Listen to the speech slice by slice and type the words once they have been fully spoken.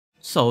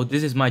So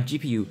this is my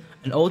GPU,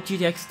 an old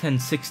GTX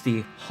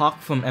 1060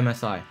 Hawk from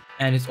MSI,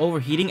 and it's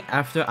overheating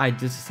after I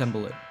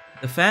disassemble it.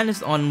 The fan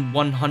is on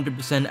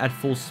 100% at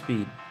full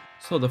speed.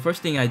 So the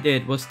first thing I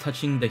did was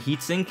touching the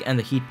heatsink and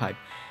the heat pipe,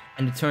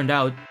 and it turned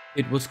out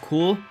it was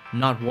cool,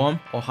 not warm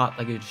or hot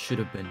like it should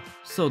have been.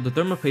 So the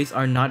thermal pastes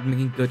are not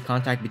making good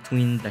contact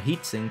between the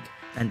heatsink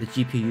and the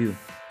GPU.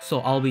 So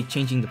I'll be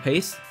changing the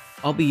paste.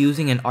 I'll be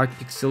using an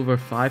Arctic Silver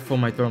 5 for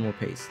my thermal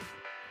paste.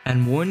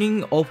 And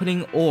warning,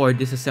 opening or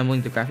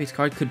disassembling the graphics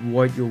card could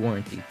void your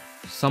warranty.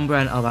 Some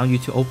brand allow you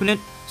to open it,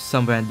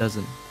 some brand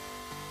doesn't.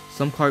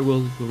 Some card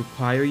will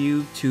require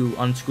you to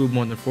unscrew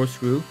more than 4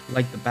 screws,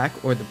 like the back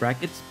or the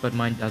brackets, but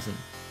mine doesn't.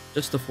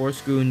 Just the 4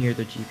 screw near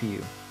the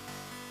GPU.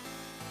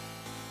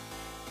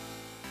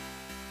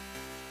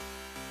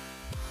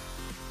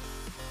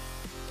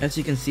 As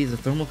you can see, the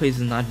thermal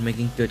paste is not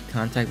making good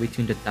contact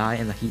between the die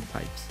and the heat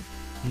pipes.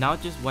 Now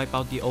just wipe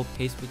out the old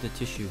paste with the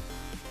tissue.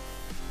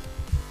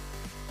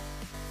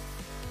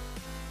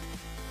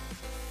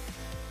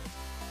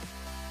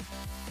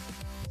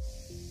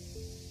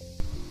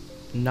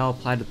 Now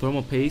apply the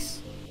thermal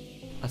paste,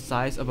 a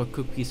size of a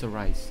cooked piece of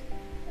rice.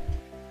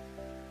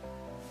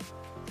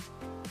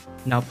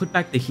 Now put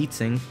back the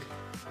heatsink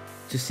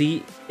to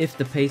see if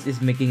the paste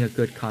is making a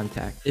good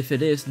contact. If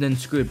it is, then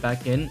screw it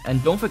back in,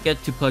 and don't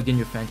forget to plug in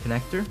your fan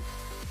connector.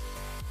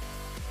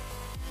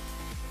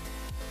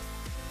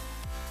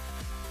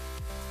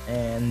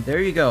 And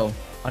there you go,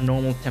 a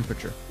normal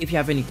temperature. If you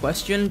have any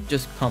question,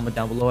 just comment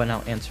down below and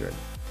I'll answer it.